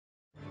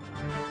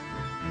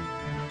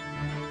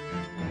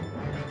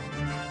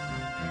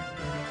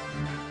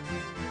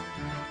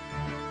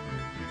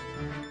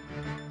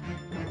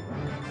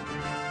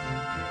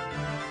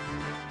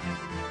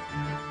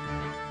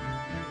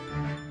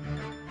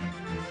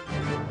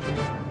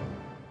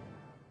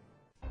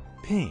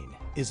pain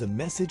is a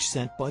message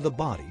sent by the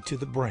body to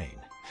the brain,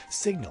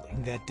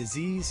 signaling that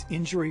disease,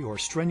 injury, or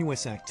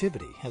strenuous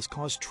activity has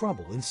caused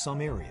trouble in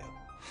some area.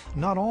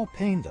 Not all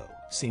pain, though,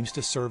 seems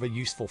to serve a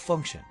useful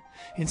function.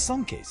 In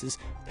some cases,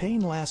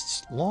 pain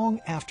lasts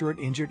long after an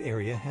injured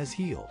area has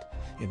healed.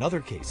 In other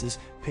cases,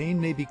 pain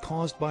may be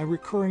caused by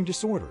recurring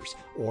disorders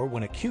or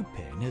when acute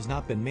pain has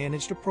not been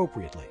managed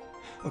appropriately.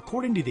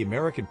 According to the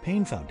American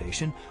Pain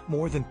Foundation,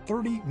 more than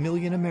 30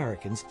 million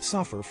Americans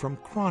suffer from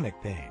chronic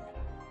pain.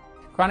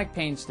 Chronic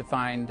pain is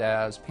defined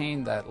as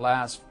pain that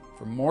lasts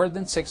for more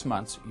than 6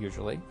 months,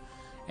 usually,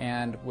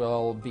 and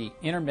will be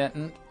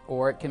intermittent,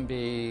 or it can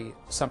be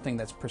something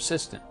that's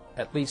persistent,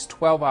 at least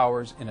 12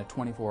 hours in a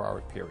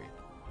 24-hour period.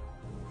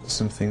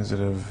 Some things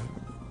that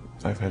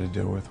I've had to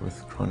deal with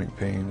chronic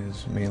pain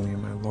is mainly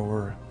in my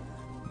lower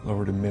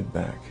to mid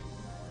back.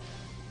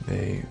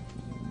 They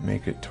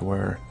make it to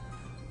where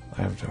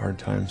I have a hard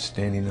time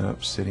standing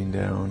up, sitting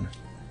down,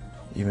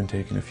 even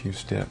taking a few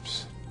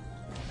steps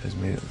has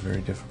made it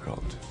very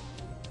difficult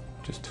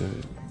just to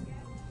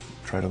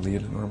try to lead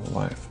a normal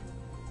life.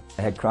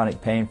 I had chronic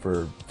pain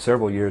for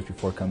several years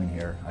before coming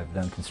here. I've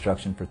done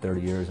construction for 30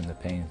 years, and the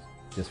pain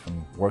just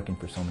from working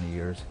for so many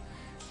years.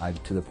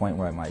 To the point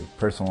where my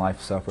personal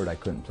life suffered. I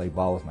couldn't play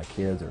ball with my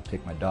kids or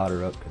pick my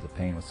daughter up because the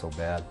pain was so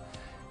bad.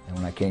 And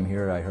when I came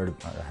here, I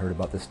heard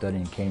about this study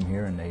and came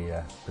here, and they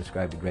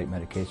prescribed a great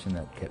medication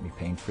that kept me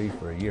pain-free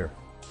for a year.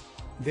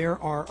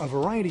 There are a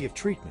variety of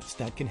treatments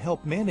that can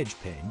help manage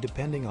pain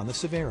depending on the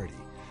severity.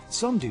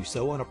 Some do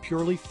so on a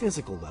purely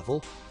physical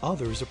level,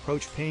 others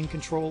approach pain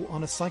control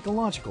on a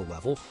psychological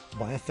level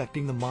by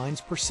affecting the mind's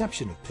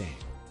perception of pain.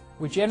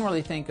 We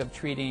generally think of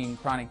treating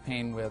chronic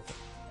pain with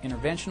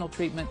interventional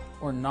treatment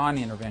or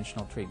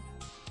non-interventional treatment.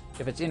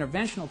 If it's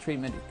interventional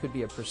treatment, it could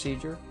be a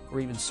procedure or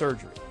even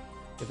surgery.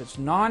 If it's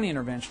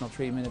non-interventional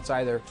treatment, it's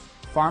either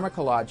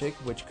pharmacologic,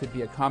 which could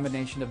be a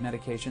combination of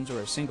medications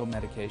or a single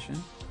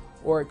medication,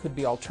 or it could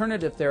be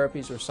alternative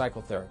therapies or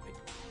psychotherapy.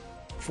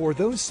 For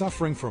those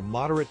suffering from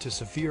moderate to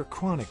severe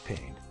chronic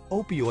pain,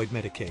 opioid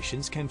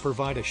medications can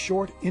provide a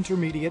short,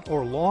 intermediate,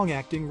 or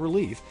long-acting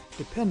relief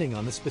depending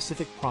on the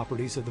specific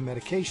properties of the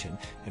medication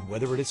and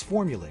whether it is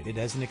formulated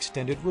as an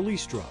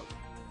extended-release drug.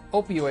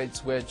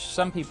 Opioids, which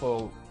some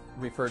people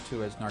refer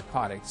to as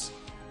narcotics,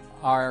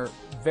 are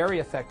very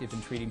effective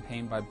in treating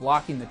pain by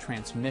blocking the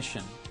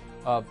transmission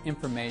of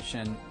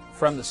information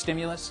from the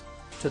stimulus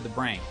to the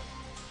brain.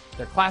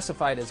 They're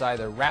classified as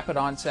either rapid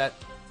onset,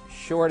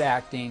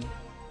 short-acting,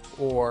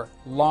 or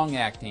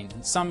long-acting.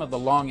 And some of the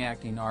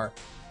long-acting are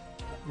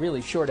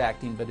really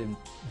short-acting, but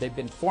they've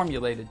been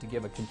formulated to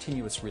give a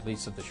continuous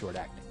release of the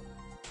short-acting.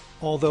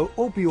 Although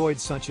opioids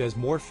such as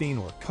morphine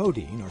or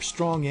codeine are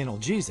strong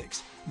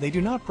analgesics, they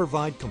do not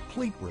provide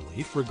complete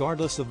relief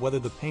regardless of whether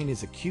the pain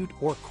is acute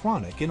or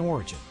chronic in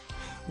origin.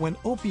 When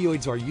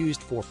opioids are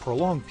used for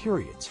prolonged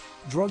periods,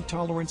 drug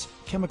tolerance,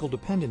 chemical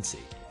dependency,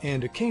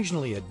 and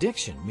occasionally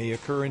addiction may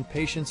occur in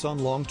patients on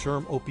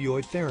long-term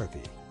opioid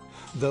therapy.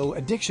 Though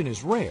addiction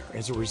is rare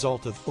as a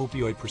result of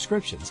opioid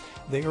prescriptions,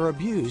 they are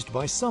abused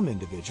by some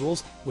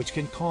individuals, which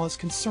can cause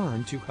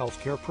concern to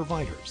healthcare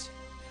providers.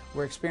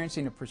 We're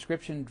experiencing a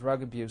prescription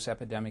drug abuse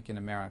epidemic in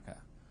America.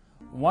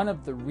 One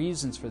of the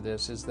reasons for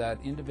this is that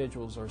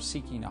individuals are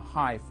seeking a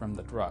high from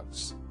the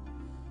drugs.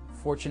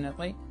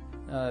 Fortunately,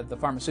 the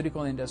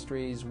pharmaceutical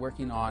industry is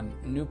working on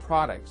new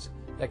products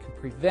that can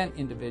prevent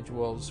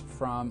individuals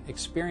from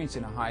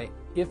experiencing a high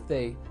if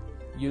they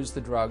use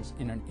the drugs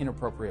in an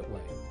inappropriate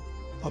way.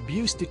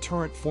 Abuse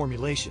deterrent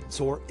formulations,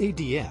 or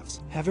ADFs,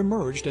 have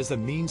emerged as a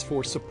means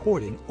for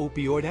supporting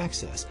opioid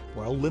access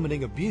while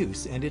limiting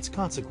abuse and its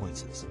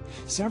consequences.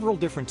 Several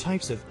different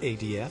types of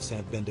ADFs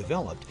have been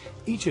developed.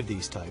 Each of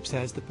these types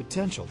has the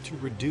potential to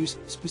reduce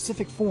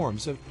specific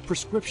forms of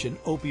prescription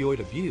opioid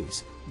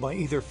abuse by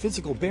either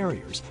physical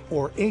barriers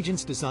or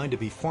agents designed to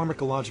be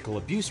pharmacological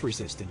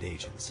abuse-resistant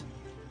agents.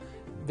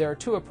 There are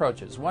two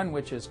approaches, one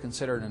which is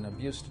considered an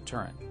abuse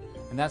deterrent,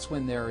 and that's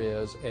when there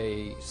is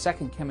a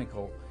second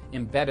chemical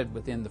embedded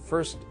within the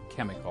first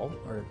chemical,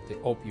 or the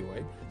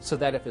opioid, so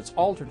that if it's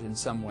altered in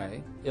some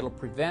way, it'll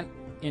prevent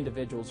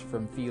individuals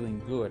from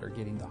feeling good or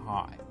getting the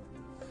high.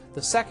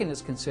 The second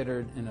is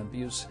considered an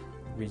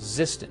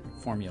abuse-resistant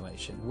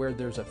formulation, where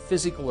there's a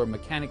physical or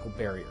mechanical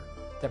barrier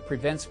that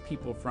prevents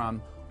people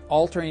from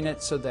altering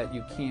it so that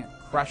you can't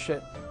crush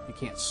it, you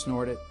can't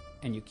snort it,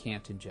 and you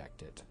can't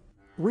inject it.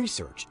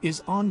 Research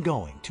is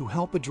ongoing to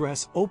help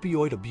address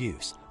opioid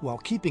abuse while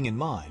keeping in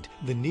mind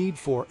the need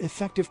for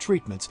effective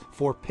treatments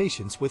for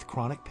patients with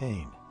chronic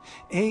pain.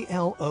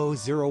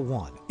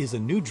 ALO-01 is a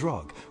new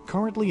drug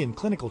currently in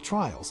clinical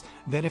trials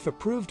that, if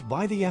approved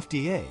by the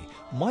FDA,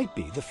 might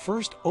be the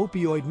first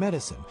opioid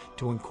medicine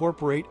to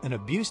incorporate an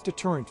abuse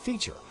deterrent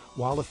feature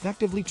while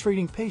effectively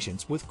treating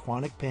patients with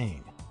chronic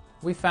pain.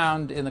 We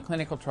found in the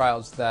clinical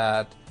trials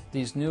that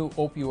these new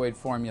opioid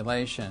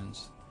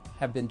formulations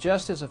have been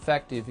just as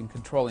effective in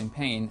controlling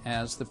pain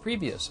as the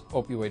previous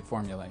opioid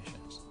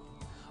formulations.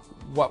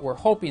 What we're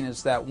hoping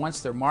is that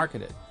once they're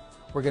marketed,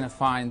 we're going to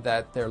find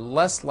that they're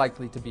less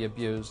likely to be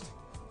abused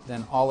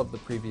than all of the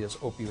previous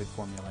opioid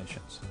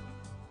formulations.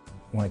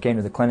 When it came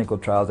to the clinical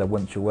trials, I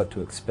wasn't sure what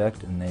to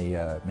expect, and they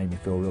made me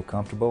feel real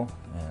comfortable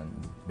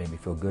and made me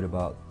feel good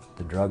about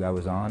the drug I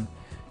was on.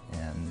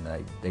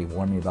 And they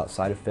warned me about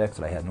side effects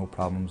that I had no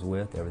problems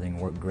with. Everything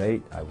worked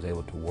great. I was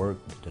able to work,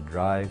 to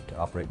drive, to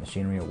operate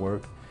machinery at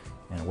work,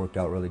 and it worked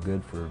out really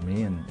good for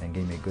me and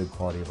gave me a good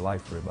quality of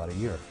life for about a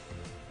year.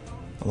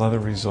 A lot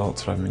of the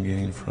results that I've been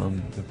getting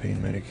from the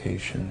pain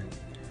medication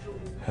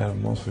have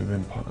mostly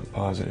been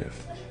positive.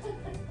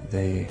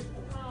 They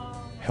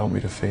help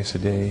me to face a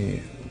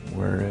day,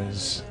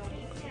 whereas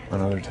on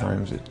other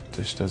times it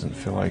just doesn't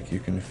feel like you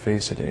can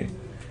face a day.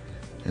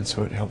 And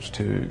so it helps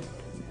to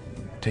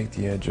take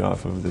the edge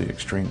off of the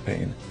extreme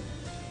pain.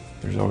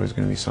 There's always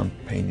going to be some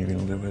pain you're going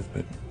to live with,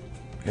 but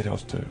it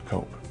helps to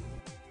cope.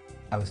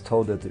 I was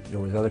told that there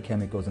was other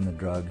chemicals in the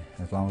drug.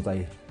 As long as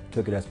I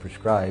took it as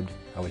prescribed,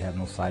 I would have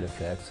no side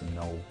effects and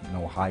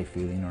no high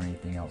feeling or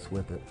anything else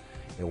with it.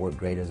 It worked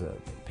great as a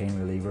pain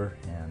reliever,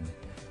 and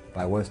if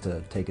I was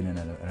to take it in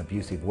an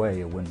abusive way,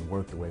 it wouldn't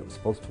work the way it was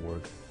supposed to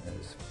work,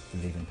 as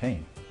relieving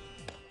pain.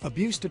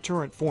 Abuse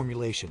deterrent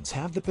formulations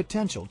have the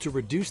potential to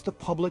reduce the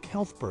public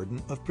health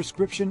burden of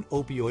prescription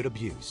opioid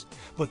abuse,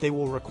 but they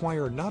will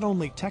require not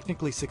only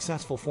technically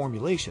successful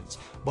formulations,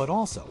 but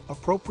also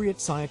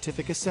appropriate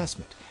scientific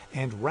assessment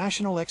and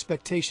rational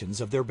expectations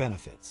of their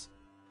benefits.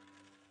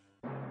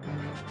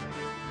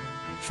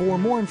 For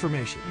more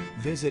information,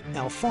 visit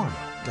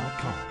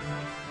alpharma.com.